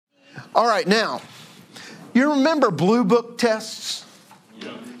All right, now, you remember blue book tests?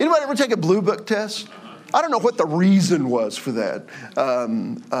 Yeah. Anybody ever take a blue book test? I don't know what the reason was for that.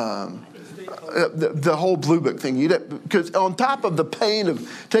 The whole blue book thing. Because on top of the pain of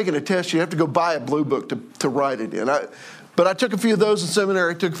taking a test, you have to go buy a blue book to write it in. But I took a few of those in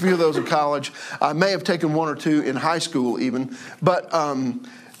seminary, took a few of those in college. I may have taken one or two in high school even. But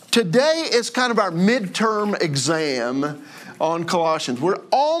today is kind of our midterm exam on Colossians. We're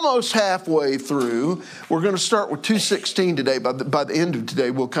almost halfway through. We're going to start with 2:16 today. By the end of today,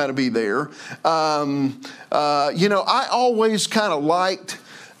 we'll kind of be there. I always kind of liked,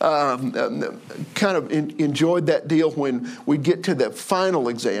 enjoyed that deal when we get to the final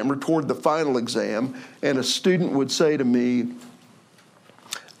exam, or toward the final exam, and a student would say to me,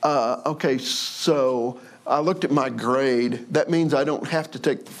 okay, so I looked at my grade. That means I don't have to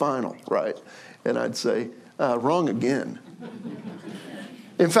take the final, right? And I'd say, wrong again.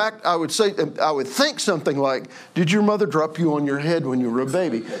 In fact, I would think something like, did your mother drop you on your head when you were a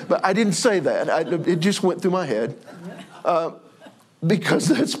baby? But I didn't say that. It just went through my head because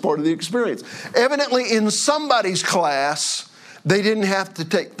that's part of the experience. Evidently, in somebody's class, they didn't have to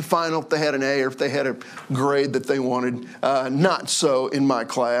take the final if they had an A or if they had a grade that they wanted. Not so in my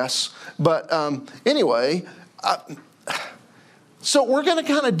class. But anyway... So we're going to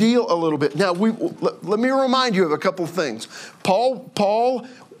kind of deal a little bit. Now, let me remind you of a couple of things. Paul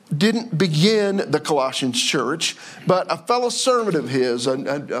didn't begin the Colossians church, but a fellow servant of his,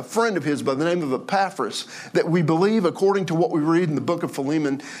 a friend of his by the name of Epaphras, that we believe, according to what we read in the book of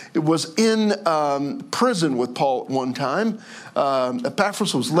Philemon, it was in prison with Paul at one time.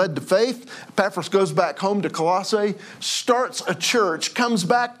 Epaphras was led to faith. Epaphras goes back home to Colossae, starts a church, comes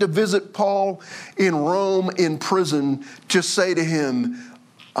back to visit Paul in Rome in prison to say to him,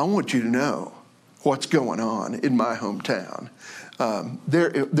 I want you to know what's going on in my hometown.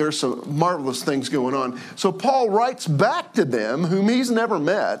 There's some marvelous things going on. So Paul writes back to them, whom he's never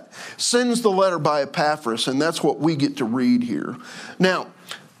met, sends the letter by Epaphras, and that's what we get to read here. Now,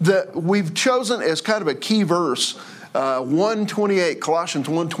 we've chosen as kind of a key verse, 1:28, Colossians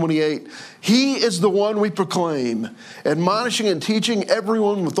 1:28. He is the one we proclaim, admonishing and teaching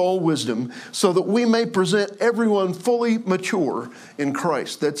everyone with all wisdom, so that we may present everyone fully mature in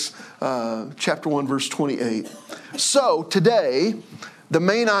Christ. That's chapter 1, verse 28. So today, the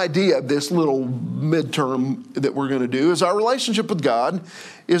main idea of this little midterm that we're going to do is our relationship with God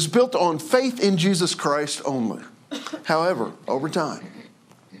is built on faith in Jesus Christ only. However, over time,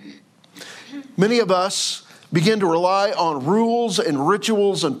 many of us begin to rely on rules and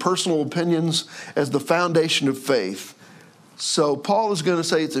rituals and personal opinions as the foundation of faith. So Paul is going to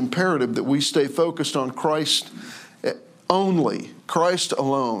say it's imperative that we stay focused on Christ only, Christ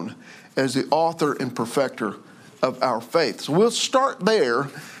alone, as the author and perfecter of our faith. So we'll start there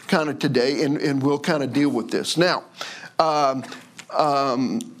kind of today, and we'll kind of deal with this. Now,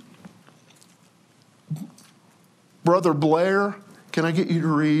 Brother Blair, can I get you to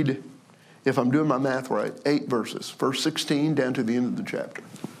read, if I'm doing my math right, 8 verses, verse 16 down to the end of the chapter.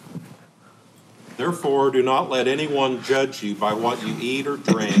 Therefore, do not let anyone judge you by what you eat or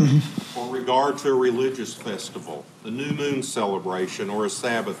drink, or regard to a religious festival, a new moon celebration, or a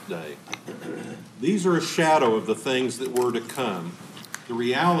Sabbath day. These are a shadow of the things that were to come. The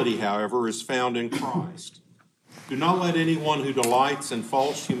reality, however, is found in Christ. Do not let anyone who delights in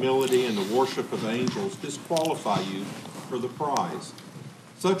false humility and the worship of angels disqualify you for the prize.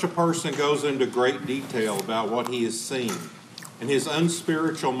 Such a person goes into great detail about what he has seen, and his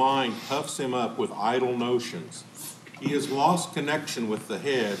unspiritual mind puffs him up with idle notions. He has lost connection with the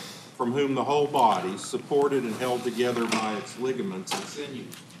head, from whom the whole body, supported and held together by its ligaments and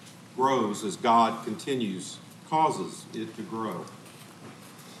sinews, grows as God causes it to grow.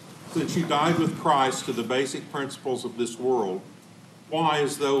 Since you died with Christ to the basic principles of this world, why,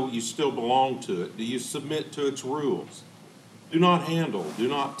 as though you still belong to it, do you submit to its rules? Do not handle, do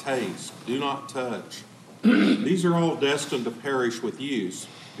not taste, do not touch. These are all destined to perish with use,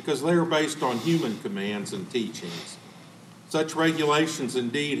 because they are based on human commands and teachings. Such regulations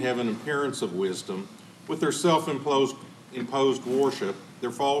indeed have an appearance of wisdom, with their self-imposed worship,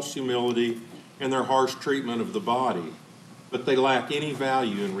 their false humility, and their harsh treatment of the body, but they lack any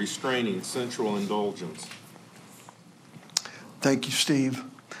value in restraining sensual indulgence. Thank you, Steve.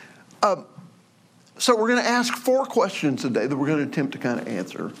 So we're going to ask 4 questions today that we're going to attempt to kind of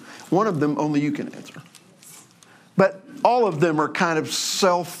answer. One of them only you can answer. But all of them are kind of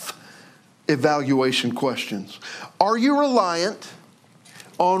self-evaluation questions. Are you reliant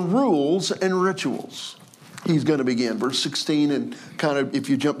on rules and rituals? he's going to begin. Verse 16, and kind of if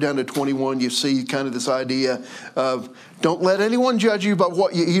you jump down to 21, you see kind of this idea of don't let anyone judge you by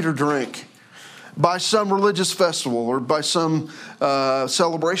what you eat or drink, by some religious festival or by some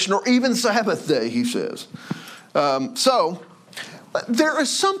celebration or even Sabbath day, he says. So there is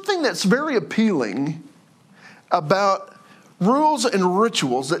something that's very appealing about rules and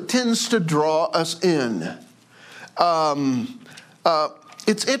rituals that tends to draw us in.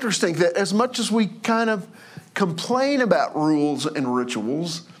 It's interesting that as much as we kind of complain about rules and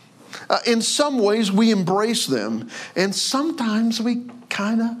rituals, in some ways we embrace them, and sometimes we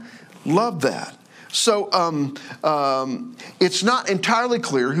kind of love that. So it's not entirely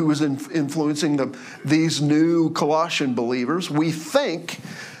clear who was influencing these new Colossian believers. We think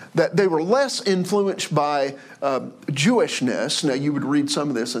that they were less influenced by Jewishness. Now, you would read some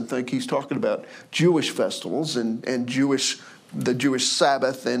of this and think he's talking about Jewish festivals and the Jewish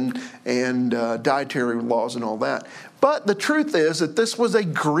Sabbath and dietary laws and all that. But the truth is that this was a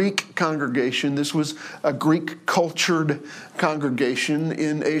Greek congregation. This was a Greek cultured congregation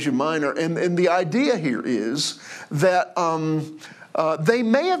in Asia Minor. And the idea here is that they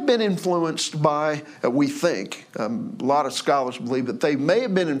may have been influenced by, we think, a lot of scholars believe that they may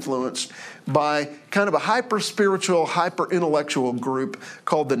have been influenced by kind of a hyper-spiritual, hyper-intellectual group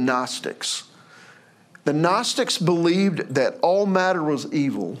called the Gnostics. The Gnostics believed that all matter was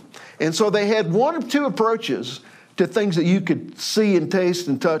evil. And so they had one of two approaches to things that you could see and taste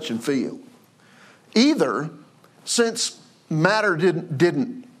and touch and feel. Either, since matter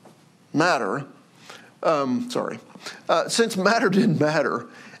didn't matter, since matter didn't matter,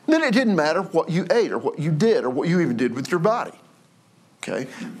 then it didn't matter what you ate or what you did or what you even did with your body. Okay,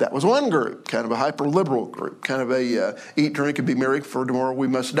 that was one group, kind of a hyper-liberal group, kind of a eat, drink, and be merry, for tomorrow we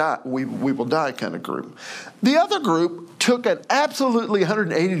must die. We will die kind of group. The other group took an absolutely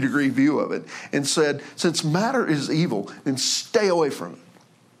 180-degree view of it and said, since matter is evil, then stay away from it.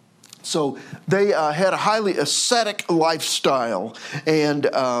 So they had a highly ascetic lifestyle and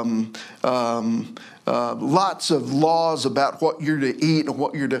lots of laws about what you're to eat and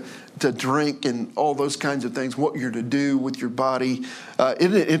what you're to drink and all those kinds of things, what you're to do with your body.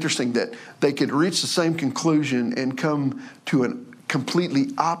 Isn't it interesting that they could reach the same conclusion and come to a completely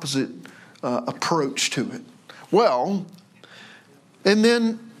opposite approach to it? Well, and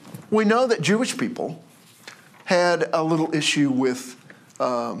then we know that Jewish people had a little issue with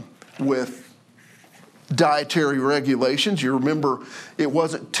dietary regulations. You remember it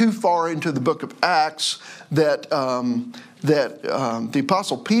wasn't too far into the book of Acts that the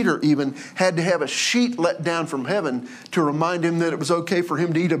Apostle Peter even had to have a sheet let down from heaven to remind him that it was okay for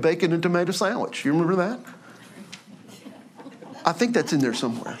him to eat a bacon and tomato sandwich. You remember that? I think that's in there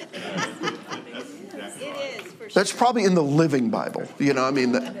somewhere. That's probably in the Living Bible. You know, I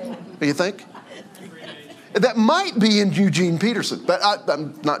mean, you think? That might be in Eugene Peterson, but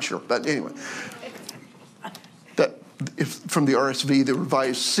I'm not sure. But anyway, from the RSV, the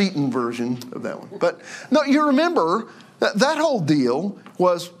revised Seaton version of that one. But no, you remember that whole deal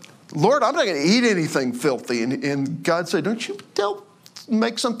was, Lord, I'm not going to eat anything filthy. And God said, don't you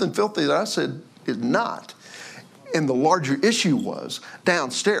make something filthy that I said is not. And the larger issue was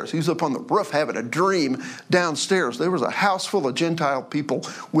downstairs. He was up on the roof having a dream downstairs. There was a house full of Gentile people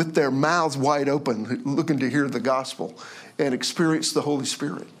with their mouths wide open, looking to hear the gospel and experience the Holy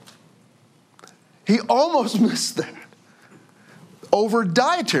Spirit. He almost missed that over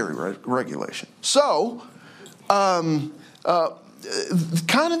dietary regulation. So, kind of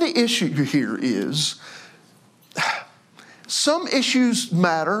the issue here is some issues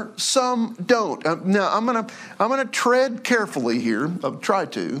matter, some don't. Now, I'm gonna tread carefully here. I'll try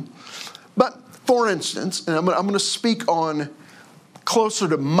to. But for instance, and I'm gonna speak on closer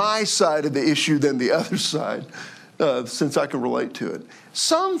to my side of the issue than the other side, since I can relate to it.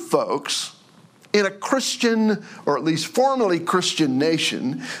 Some folks in a Christian, or at least formerly Christian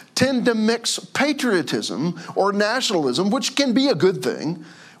nation, tend to mix patriotism or nationalism, which can be a good thing,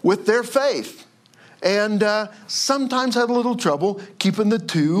 with their faith. And sometimes have a little trouble keeping the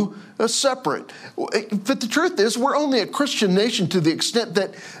two separate. But the truth is, we're only a Christian nation to the extent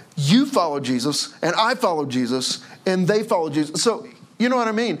that you follow Jesus, and I follow Jesus, and they follow Jesus. So, you know what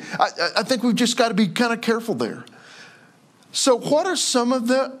I mean? I think we've just got to be kind of careful there. So what are some of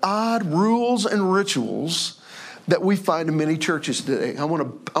the odd rules and rituals that we find in many churches today? I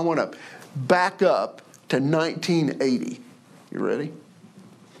want to back up to 1980. You ready?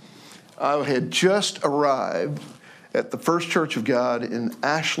 I had just arrived at the First Church of God in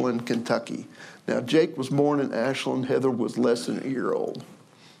Ashland, Kentucky. Now, Jake was born in Ashland. Heather was less than a year old.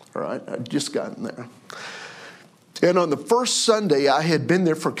 All right, I'd just gotten there. And on the first Sunday, I had been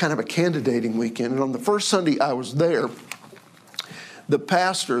there for kind of a candidating weekend. And on the first Sunday I was there,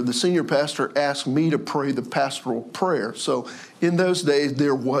 the senior pastor, asked me to pray the pastoral prayer. So in those days,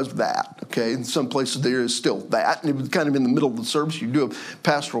 there was that, okay? In some places, there is still that. And it was kind of in the middle of the service, you do a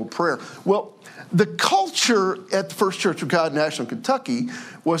pastoral prayer. Well, the culture at the First Church of God in Ashland, Kentucky,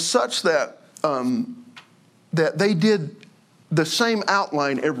 was such that that they did the same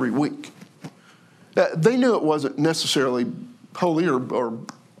outline every week. They knew it wasn't necessarily holy or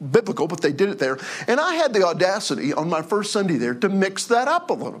biblical, but they did it there. And I had the audacity on my first Sunday there to mix that up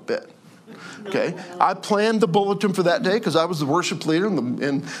a little bit. Okay, I planned the bulletin for that day because I was the worship leader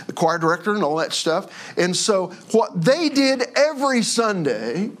and the choir director and all that stuff. And so what they did every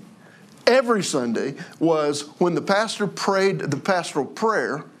Sunday was when the pastor prayed the pastoral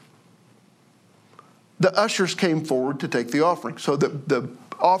prayer, the ushers came forward to take the offering. So the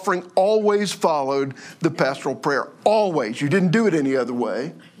offering always followed the pastoral prayer. Always. You didn't do it any other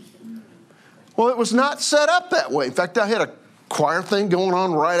way. Well, it was not set up that way. In fact, I had a choir thing going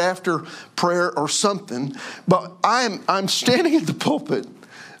on right after prayer or something. But I'm standing at the pulpit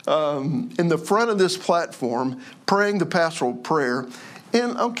in the front of this platform praying the pastoral prayer.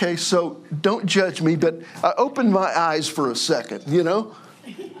 And, okay, so don't judge me, but I opened my eyes for a second,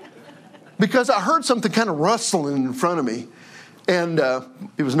 because I heard something kind of rustling in front of me. And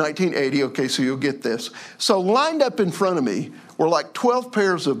it was 1980, okay, so you'll get this. So lined up in front of me were like 12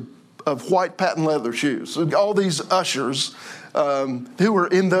 pairs of white patent leather shoes. All these ushers who were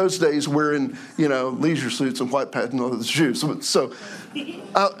in those days wearing, leisure suits and white patent leather shoes. So,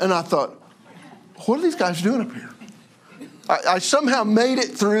 and I thought, what are these guys doing up here? I somehow made it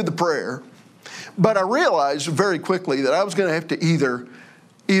through the prayer, but I realized very quickly that I was going to have to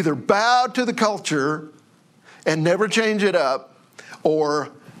either bow to the culture and never change it up, or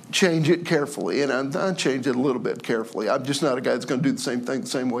change it carefully. And I changed it a little bit carefully. I'm just not a guy that's going to do the same thing the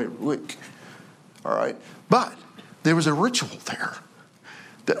same way every week. All right? But there was a ritual there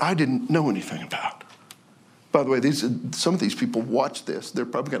that I didn't know anything about. By the way, some of these people watch this. They're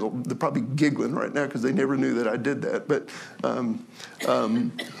probably giggling right now because they never knew that I did that. But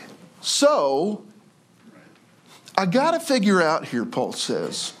so I got to figure out here, Paul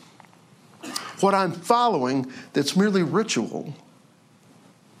says, what I'm following that's merely ritual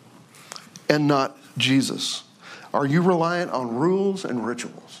and not Jesus. Are you reliant on rules and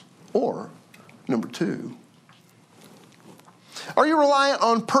rituals? Or, number two, are you reliant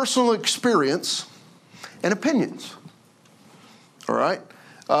on personal experience and opinions? All right?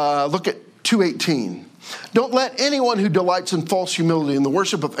 Look at 2:18. Don't let anyone who delights in false humility and the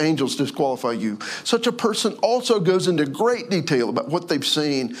worship of angels disqualify you. Such a person also goes into great detail about what they've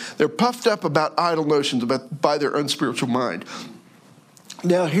seen. They're puffed up about idle notions by their unspiritual mind.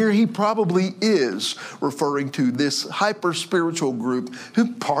 Now, here he probably is referring to this hyper-spiritual group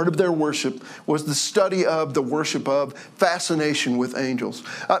who part of their worship was the study of, the worship of, fascination with angels.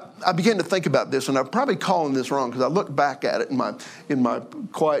 I began to think about this, and I'm probably calling this wrong because I looked back at it in my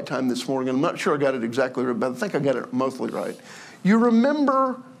quiet time this morning, and I'm not sure I got it exactly right, but I think I got it mostly right. You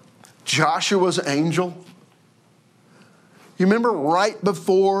remember Joshua's angel? You remember right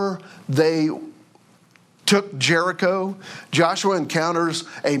before they took Jericho, Joshua encounters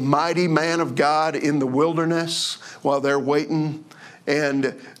a mighty man of God in the wilderness while they're waiting.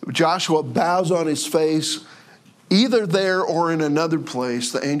 And Joshua bows on his face, either there or in another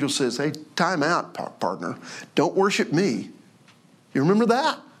place. The angel says, hey, time out, partner. Don't worship me. You remember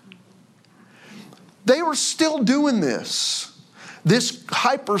that? They were still doing this. This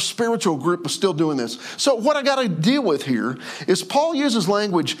hyper-spiritual group is still doing this. So what I got to deal with here is Paul uses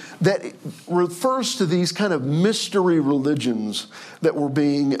language that refers to these kind of mystery religions that were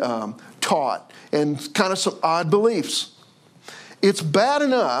being taught and kind of some odd beliefs. It's bad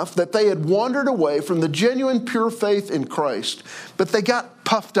enough that they had wandered away from the genuine pure faith in Christ, but they got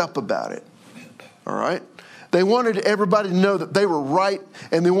puffed up about it. All right? They wanted everybody to know that they were right,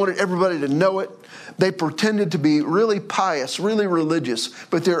 and they wanted everybody to know it. They pretended to be really pious, really religious,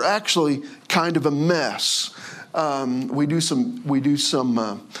 but they're actually kind of a mess. We do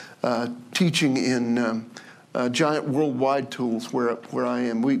some teaching in giant worldwide tools where I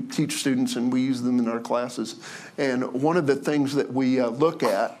am. We teach students and we use them in our classes. And one of the things that we look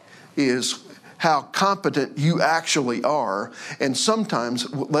at is how competent you actually are. And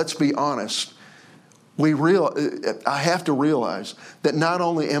sometimes, let's be honest, I have to realize that not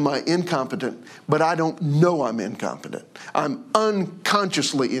only am I incompetent, but I don't know I'm incompetent. I'm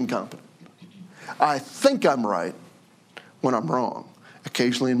unconsciously incompetent. I think I'm right when I'm wrong.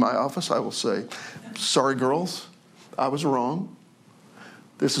 Occasionally in my office, I will say, sorry, girls, I was wrong.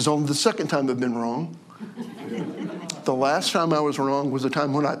 This is only the second time I've been wrong. The last time I was wrong was a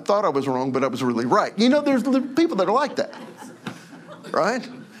time when I thought I was wrong, but I was really right. You know, there's people that are like that, right?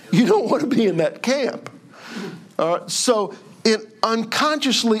 You don't want to be in that camp. So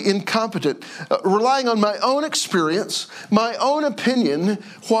unconsciously incompetent, relying on my own experience, my own opinion,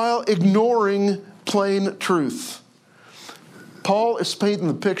 while ignoring plain truth. Paul is painting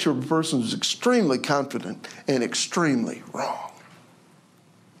the picture of a person who's extremely confident and extremely wrong.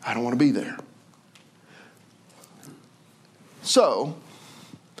 I don't want to be there. So,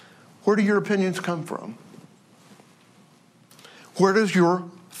 where do your opinions come from? Where does your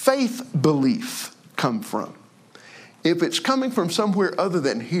faith belief come from? If it's coming from somewhere other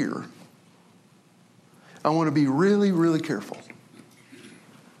than here, I want to be really, really careful.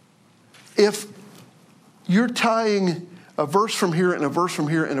 If you're tying a verse from here and a verse from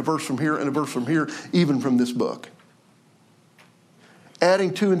here and a verse from here and a verse from here, even from this book,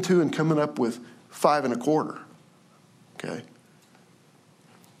 adding 2 and 2 and coming up with 5 1/4, okay?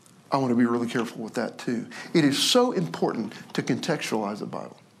 I want to be really careful with that too. It is so important to contextualize the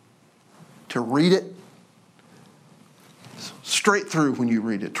Bible, to read it straight through when you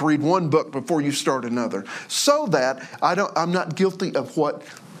read it, to read one book before you start another, so that I'm not guilty of what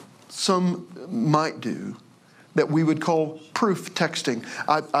some might do that we would call proof texting.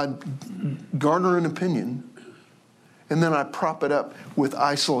 I garner an opinion, and then I prop it up with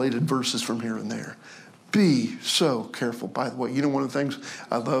isolated verses from here and there. Be so careful. By the way, you know one of the things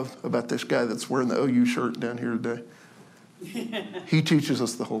I love about this guy that's wearing the OU shirt down here today? He teaches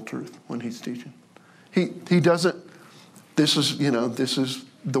us the whole truth when he's teaching. He doesn't, this is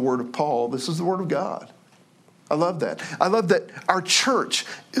the word of Paul. This is the word of God. I love that. I love that our church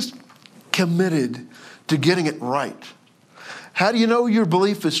is committed to getting it right. How do you know your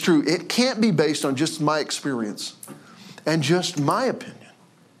belief is true? It can't be based on just my experience and just my opinion.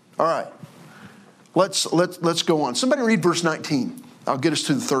 All right. Let's go on. Somebody read verse 19. I'll get us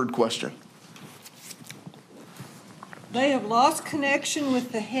to the third question. They have lost connection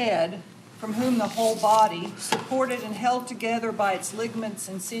with the head, from whom the whole body, supported and held together by its ligaments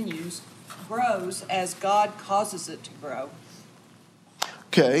and sinews, grows as God causes it to grow.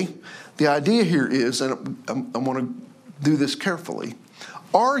 Okay. The idea here is, and I want to do this carefully,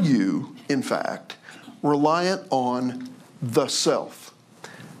 are you, in fact, reliant on the self?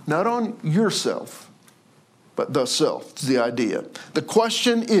 Not on yourself, but the self is the idea. The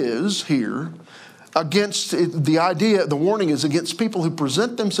question is here against the idea, the warning is against people who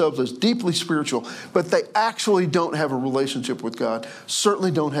present themselves as deeply spiritual, but they actually don't have a relationship with God,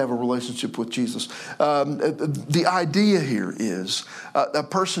 certainly don't have a relationship with Jesus. The idea here is a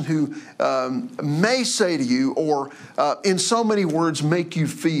person who may say to you, or in so many words make you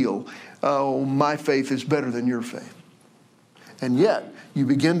feel, oh, my faith is better than your faith. And yet, you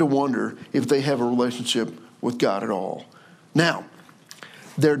begin to wonder if they have a relationship with God at all. Now,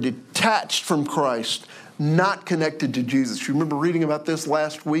 they're detached from Christ, not connected to Jesus. You remember reading about this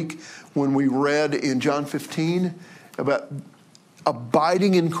last week when we read in John 15 about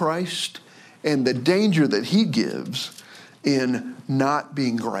abiding in Christ and the danger that he gives in not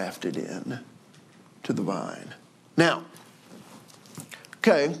being grafted in to the vine. Now,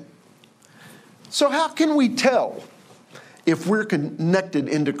 okay, so how can we tell if we're connected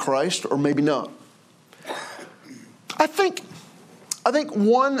into Christ or maybe not? I think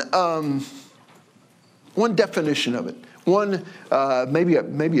one definition of it,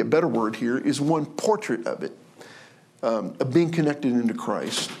 maybe a better word here, is one portrait of it, of being connected into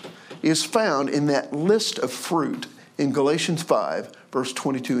Christ, is found in that list of fruit in Galatians 5, verse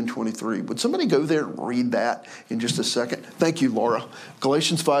 22 and 23. Would somebody go there and read that in just a second? Thank you, Laura.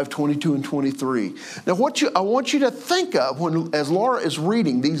 Galatians 5, 22 and 23. Now, I want you to think of, as Laura is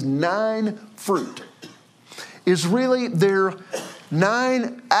reading these 9 fruit, is really their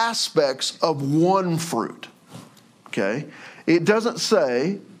 9 aspects of one fruit. Okay? It doesn't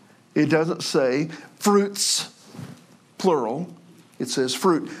say fruits, plural. It says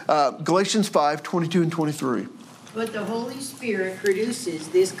fruit. Galatians 5, 22 and 23. But the Holy Spirit produces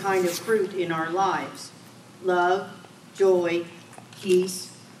this kind of fruit in our lives: love, joy,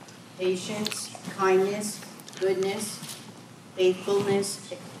 peace, patience, kindness, goodness,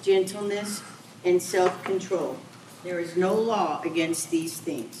 faithfulness, gentleness, and self-control. There is no law against these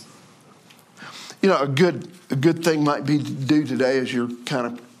things. You know, a good thing might be to do today as you're kind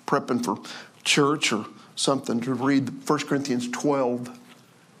of prepping for church or something, to read 1 Corinthians 12.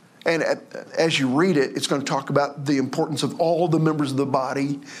 And as you read it, it's going to talk about the importance of all the members of the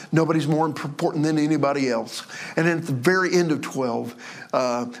body. Nobody's more important than anybody else. And then at the very end of 12,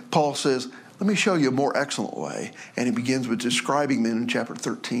 Paul says, let me show you a more excellent way. And he begins with describing then in chapter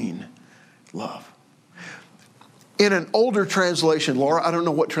 13, love. In an older translation, Laura, I don't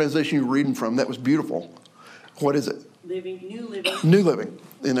know what translation you're reading from. That was beautiful. What is it? New Living. New Living,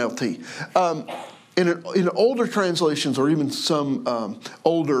 NLT. In older translations, or even some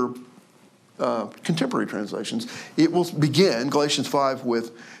older contemporary translations, it will begin, Galatians 5,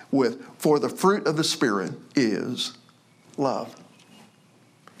 with for the fruit of the Spirit is love.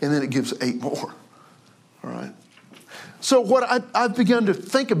 And then it gives 8 more. All right? So what I've begun to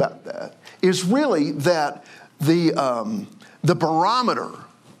think about that is really that the barometer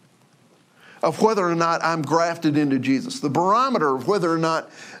of whether or not I'm grafted into Jesus, the barometer of whether or not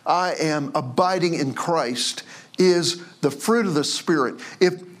I am abiding in Christ is the fruit of the Spirit.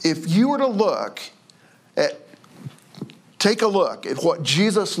 If you were to take a look at what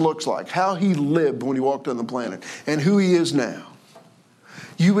Jesus looks like, how he lived when he walked on the planet, and who he is now,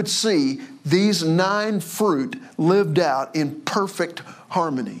 you would see these 9 fruit lived out in perfect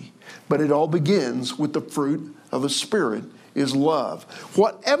harmony. But it all begins with the fruit of the Spirit is love.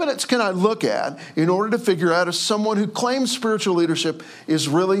 What evidence can I look at in order to figure out if someone who claims spiritual leadership is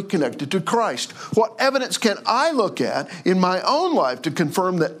really connected to Christ? What evidence can I look at in my own life to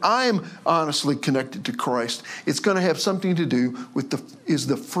confirm that I'm honestly connected to Christ? It's going to have something to do with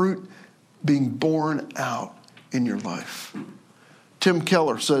the fruit being born out in your life. Tim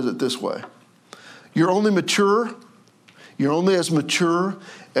Keller says it this way: you're only as mature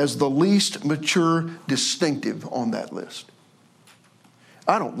as the least mature distinctive on that list.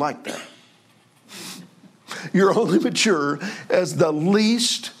 I don't like that. You're only mature as the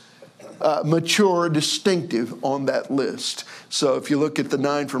least mature distinctive on that list. So if you look at the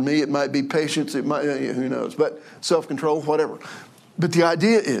 9 for me, it might be patience, it might, who knows, but self-control, whatever. But the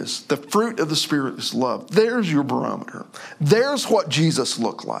idea is the fruit of the Spirit is love. There's your barometer. There's what Jesus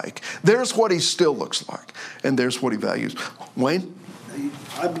looked like. There's what he still looks like. And there's what he values. Wayne?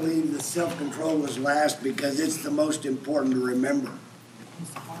 I believe that self-control is last because it's the most important to remember.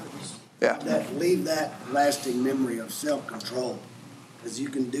 Yeah. Leave that lasting memory of self-control, because you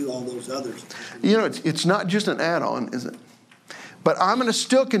can do all those others. You know, it's not just an add-on, is it? But I'm going to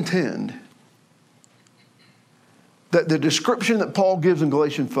still contend that the description that Paul gives in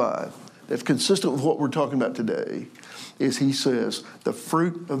Galatians 5, that's consistent with what we're talking about today, is he says, the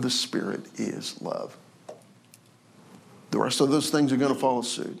fruit of the Spirit is love. The rest of those things are going to follow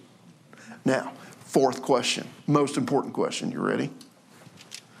suit. Now, 4th question, most important question. You ready?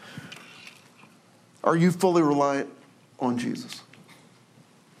 Are you fully reliant on Jesus?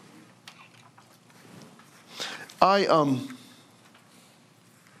 I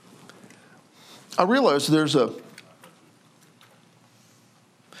realize there's a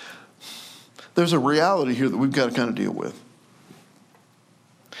reality here that we've got to kind of deal with.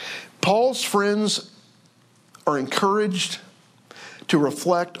 Paul's friends are encouraged to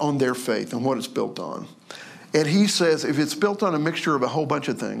reflect on their faith and what it's built on. And he says if it's built on a mixture of a whole bunch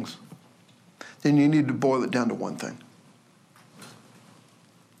of things, then you need to boil it down to one thing.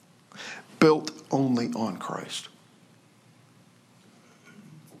 Built only on Christ.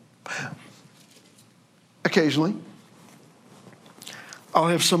 Occasionally, I'll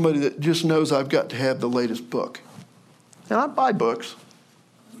have somebody that just knows I've got to have the latest book. And I buy books.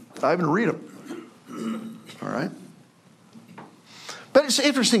 I even read them. All right? But it's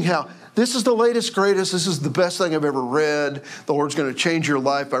interesting how this is the latest, greatest, this is the best thing I've ever read. The Lord's going to change your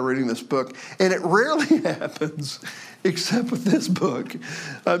life by reading this book. And it rarely happens except with this book.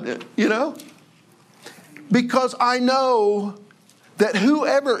 Because I know that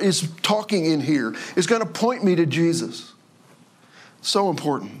whoever is talking in here is going to point me to Jesus. So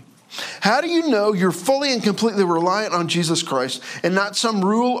important. How do you know you're fully and completely reliant on Jesus Christ and not some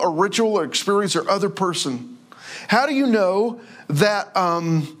rule or ritual or experience or other person? How do you know that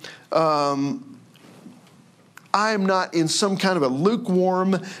I am not in some kind of a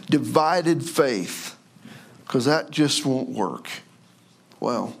lukewarm, divided faith? Because that just won't work.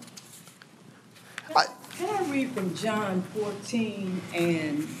 Well, Can I read from John 14?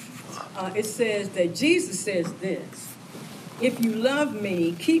 And it says that Jesus says this: if you love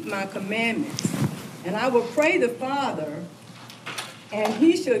me, keep my commandments, and I will pray the Father, and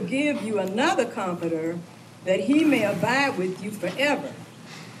he shall give you another comforter, that he may abide with you forever,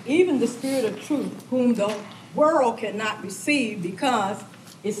 even the Spirit of truth, whom the world cannot receive, because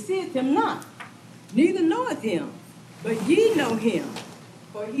it seeth him not, neither knoweth him. But ye know him,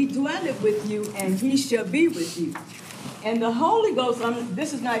 for he dwelleth with you, and he shall be with you. And the Holy Ghost,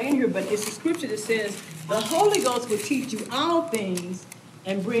 this is not in here, but it's a scripture that says, the Holy Ghost will teach you all things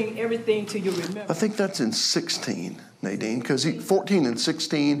and bring everything to your remembrance. I think that's in 16, Nadine, because 14 and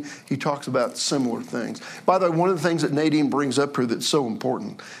 16, he talks about similar things. By the way, one of the things that Nadine brings up here that's so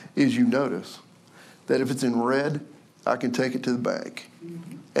important is you notice that if it's in red, I can take it to the bank.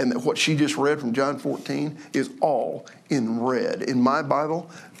 And that what she just read from John 14 is all in red. In my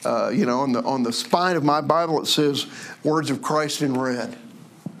Bible, on the spine of my Bible, it says words of Christ in red.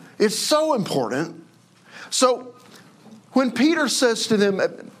 It's so important. So when Peter says to them,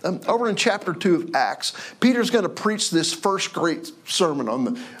 over in chapter 2 of Acts, Peter's going to preach this first great sermon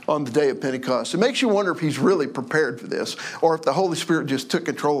on the day of Pentecost. It makes you wonder if he's really prepared for this, or if the Holy Spirit just took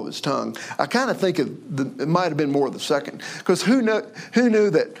control of his tongue. I kind of think it might have been more of the second, because who knew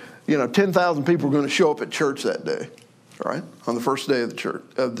that 10,000 people were going to show up at church that day, right? On the first day of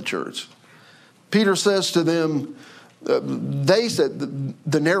the church. Peter says to them, they said,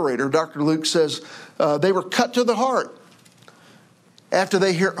 the narrator, Dr. Luke says, they were cut to the heart after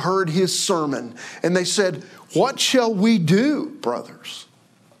they heard his sermon. And they said, what shall we do, brothers?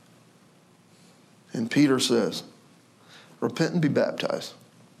 And Peter says, repent and be baptized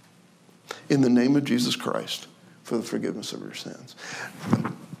in the name of Jesus Christ for the forgiveness of your sins.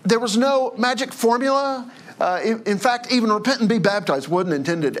 There was no magic formula. In fact, even repent and be baptized wasn't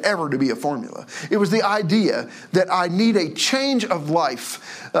intended ever to be a formula. It was the idea that I need a change of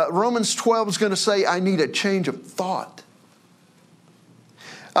life. Romans 12 is going to say I need a change of thought.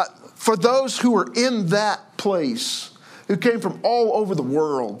 For those who were in that place, who came from all over the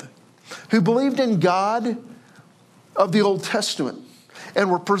world, who believed in God of the Old Testament, and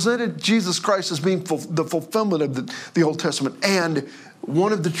were presented Jesus Christ as being the fulfillment of the Old Testament and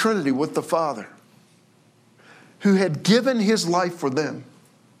one of the Trinity with the Father, who had given his life for them.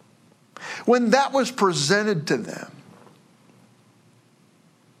 When that was presented to them,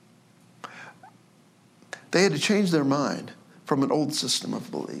 they had to change their mind from an old system of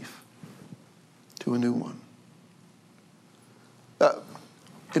belief to a new one.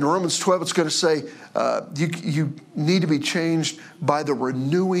 In Romans 12, it's going to say you need to be changed by the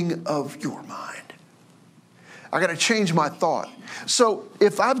renewing of your mind. I got to change my thought. So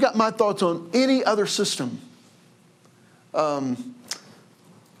if I've got my thoughts on any other system,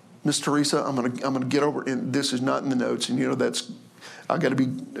 Miss Teresa, I'm going to get over. And this is not in the notes, and that's I got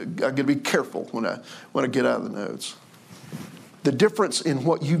to be careful when I get out of the notes. The difference in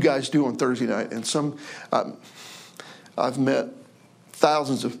what you guys do on Thursday night, and I've met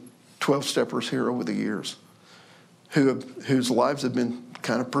thousands of 12-steppers here over the years whose lives have been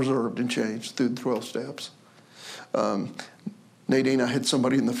kind of preserved and changed through the 12 steps. Nadine, I had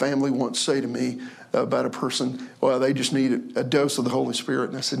somebody in the family once say to me about a person, well, they just need a dose of the Holy Spirit.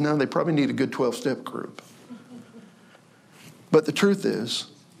 And I said, no, they probably need a good 12-step group. But the truth is,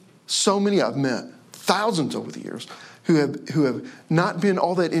 so many I've met, thousands over the years, who have not been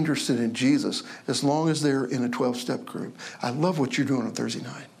all that interested in Jesus as long as they're in a 12-step group. I love what you're doing on Thursday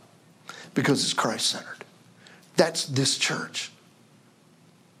night because it's Christ-centered. That's this church.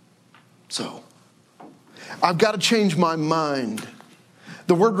 So, I've got to change my mind.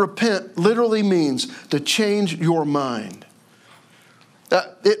 The word repent literally means to change your mind.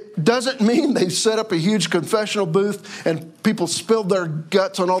 It doesn't mean they set up a huge confessional booth and people spilled their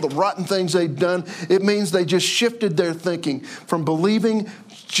guts on all the rotten things they'd done. It means they just shifted their thinking from believing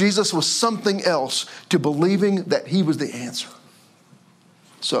Jesus was something else to believing that he was the answer.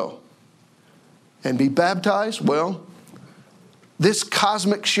 So, and be baptized? Well, this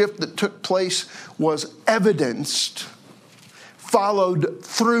cosmic shift that took place was evidenced, followed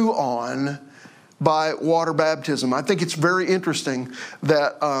through on by water baptism. I think it's very interesting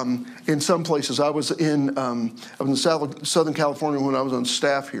that in some places, I was in Southern California when I was on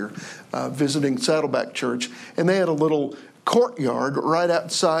staff here, visiting Saddleback Church, and they had a little courtyard right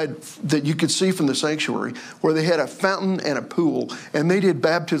outside that you could see from the sanctuary where they had a fountain and a pool, and they did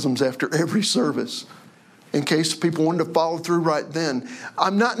baptisms after every service in case people wanted to follow through right then.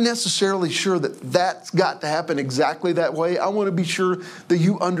 I'm not necessarily sure that that's got to happen exactly that way. I want to be sure that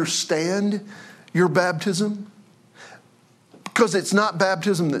you understand your baptism, because it's not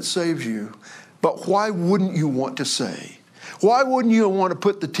baptism that saves you. But why wouldn't you want to say? Why wouldn't you want to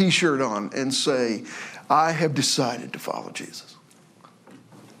put the t-shirt on and say, I have decided to follow Jesus?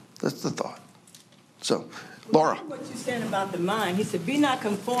 That's the thought. So, Laura. What you're saying about the mind, he said, be not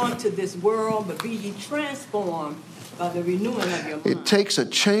conformed to this world, but be ye transformed by the renewing of your mind. It takes a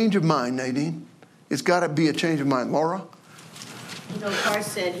change of mind, Nadine. It's got to be a change of mind. Laura?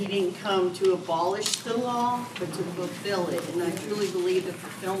 Christ said he didn't come to abolish the law, but to fulfill it. And I truly believe the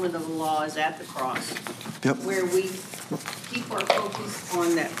fulfillment of the law is at the cross. Yep. Where we keep our focus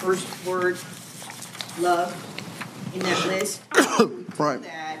on that first word, love, in that list. Right.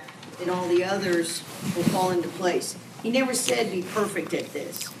 That, and all the others will fall into place. He never said be perfect at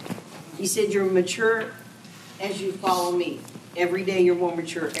this. He said you're mature as you follow me. Every day you're more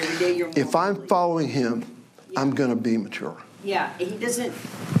mature. Every day you're more If I'm following him, I'm going to be mature. Yeah, he doesn't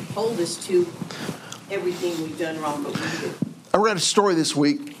hold us to everything we've done wrong, but we do. I read a story this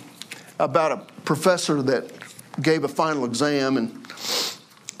week about a professor that gave a final exam, and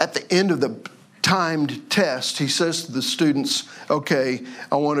at the end of the timed test, he says to the students, okay,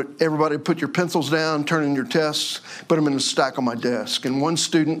 I want everybody to put your pencils down, turn in your tests, put them in a stack on my desk. And one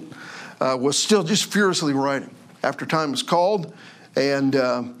student was still just furiously writing after time was called, and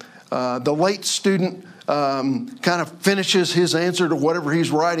the late student kind of finishes his answer to whatever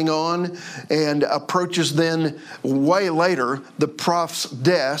he's writing on and approaches then way later the prof's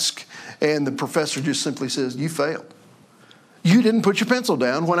desk, and the professor just simply says, you failed. You didn't put your pencil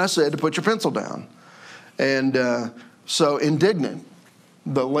down when I said to put your pencil down. And so indignant,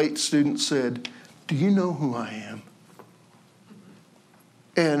 the late student said, do you know who I am?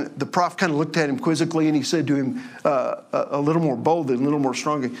 And the prof kind of looked at him quizzically, and he said to him a little more boldly, a little more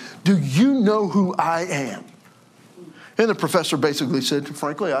strongly, do you know who I am? And the professor basically said,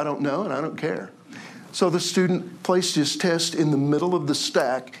 frankly, I don't know and I don't care. So the student placed his test in the middle of the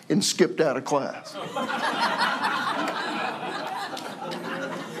stack and skipped out of class.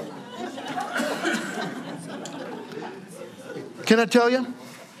 Can I tell you?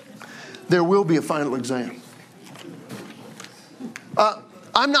 There will be a final exam.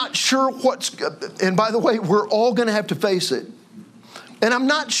 I'm not sure and by the way, we're all going to have to face it. And I'm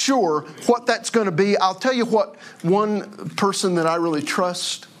not sure what that's going to be. I'll tell you what one person that I really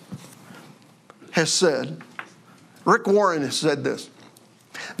trust has said. Rick Warren has said this.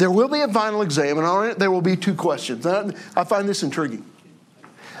 There will be a final exam, and on it there will be 2 questions. I find this intriguing.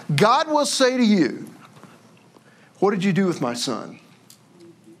 God will say to you, what did you do with my son?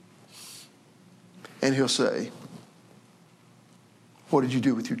 And he'll say, what did you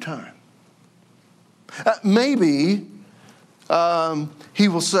do with your time? Maybe he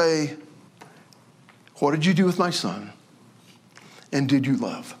will say, what did you do with my son? And did you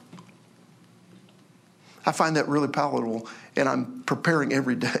love? I find that really palatable, and I'm preparing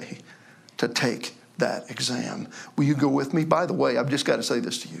every day to take that exam. Will you go with me? By the way, I've just got to say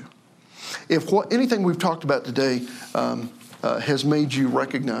this to you. If anything we've talked about today has made you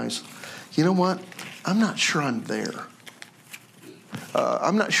recognize, you know what? I'm not sure I'm there.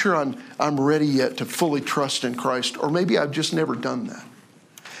 I'm not sure I'm ready yet to fully trust in Christ, or maybe I've just never done that.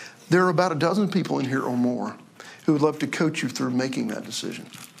 There are about a dozen people in here or more who would love to coach you through making that decision.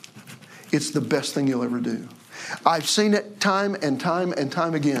 It's the best thing you'll ever do. I've seen it time and time and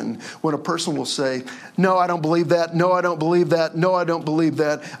time again when a person will say, no, I don't believe that. No, I don't believe that. No, I don't believe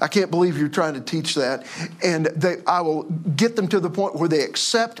that. I can't believe you're trying to teach that. And I will get them to the point where they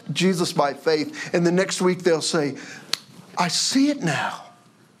accept Jesus by faith. And the next week they'll say, I see it now.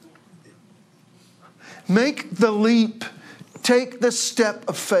 Make the leap. Take the step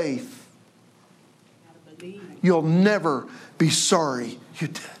of faith. You'll never be sorry you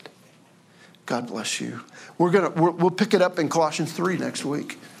did. God bless you. We'll pick it up in Colossians 3 next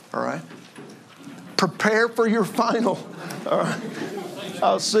week. All right? Prepare for your final. All right?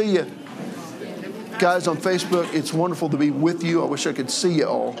 I'll see you. Guys on Facebook, it's wonderful to be with you. I wish I could see you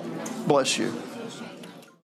all. Bless you.